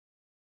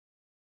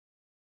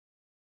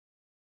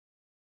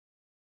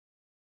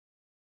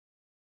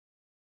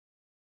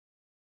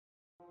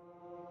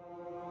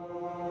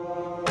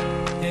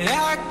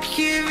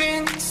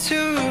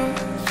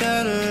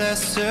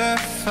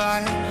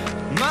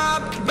satisfied. My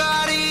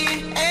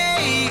body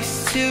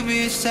aches to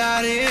be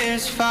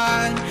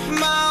satisfied.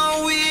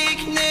 My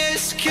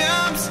weakness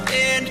comes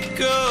and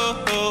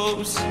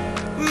goes.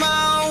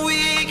 My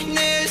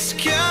weakness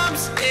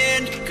comes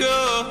and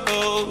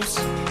goes.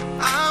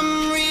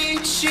 I'm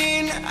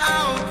reaching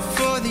out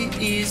for the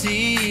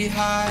easy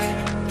high.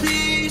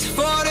 Please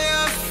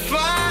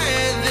fortify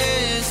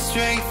this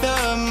strength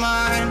of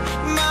mine.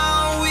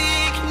 My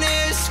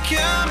weakness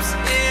comes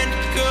and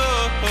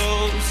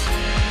goes.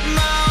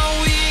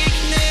 My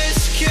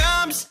weakness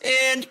comes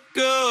and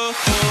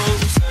goes.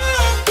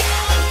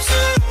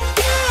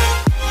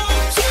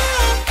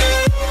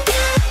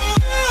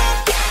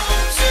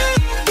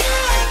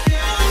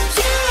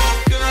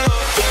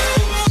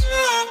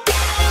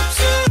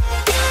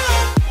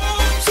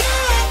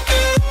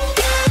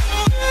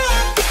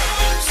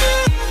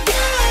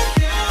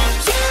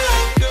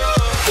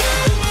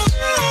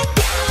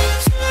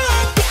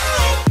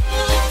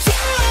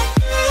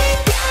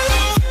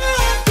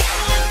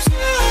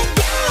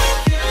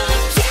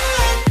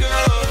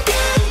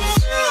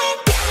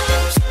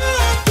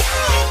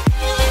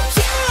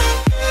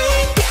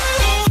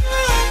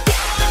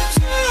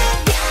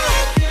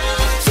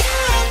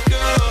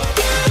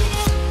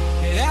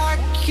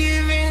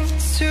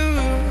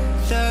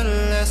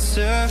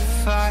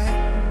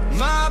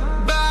 My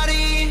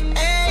body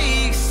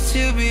aches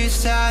to be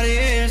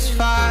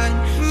satisfied.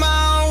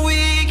 My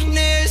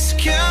weakness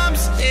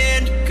comes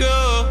and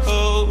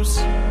goes.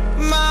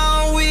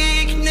 My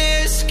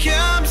weakness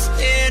comes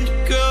and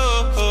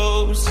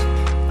goes.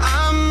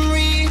 I'm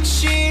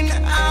reaching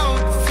out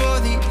for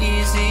the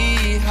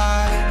easy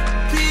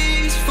high.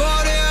 Please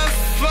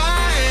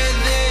fortify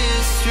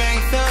this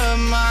strength of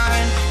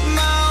mine.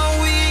 My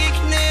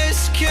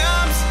weakness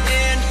comes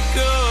and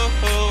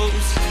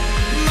goes.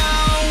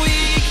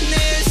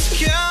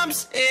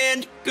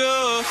 And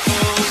go.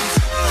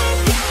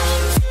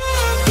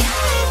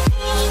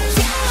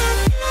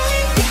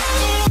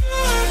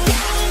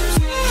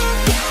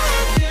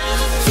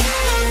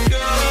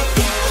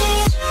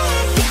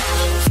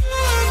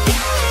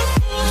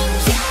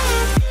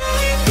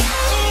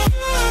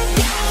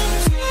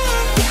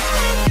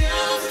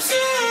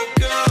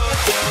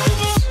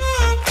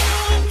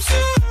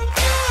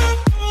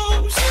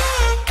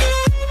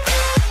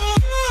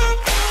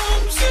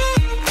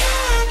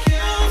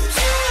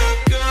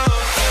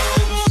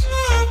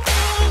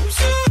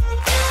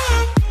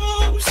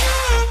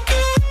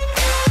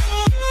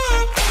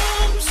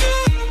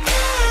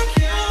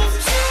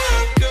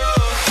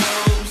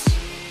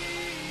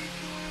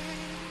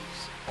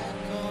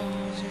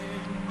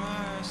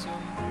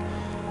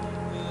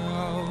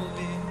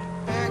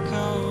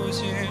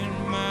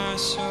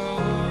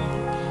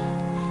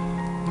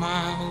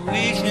 My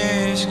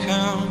weakness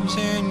comes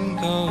and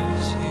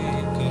goes,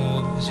 it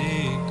goes,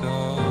 it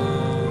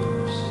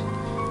goes.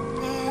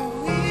 My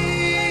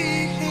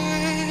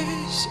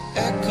weakness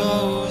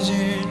echoes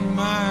in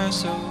my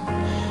soul.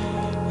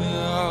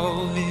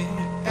 Oh, it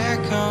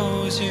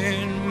echoes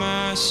in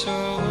my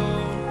soul.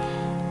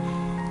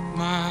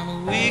 My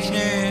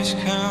weakness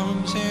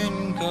comes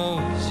and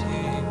goes.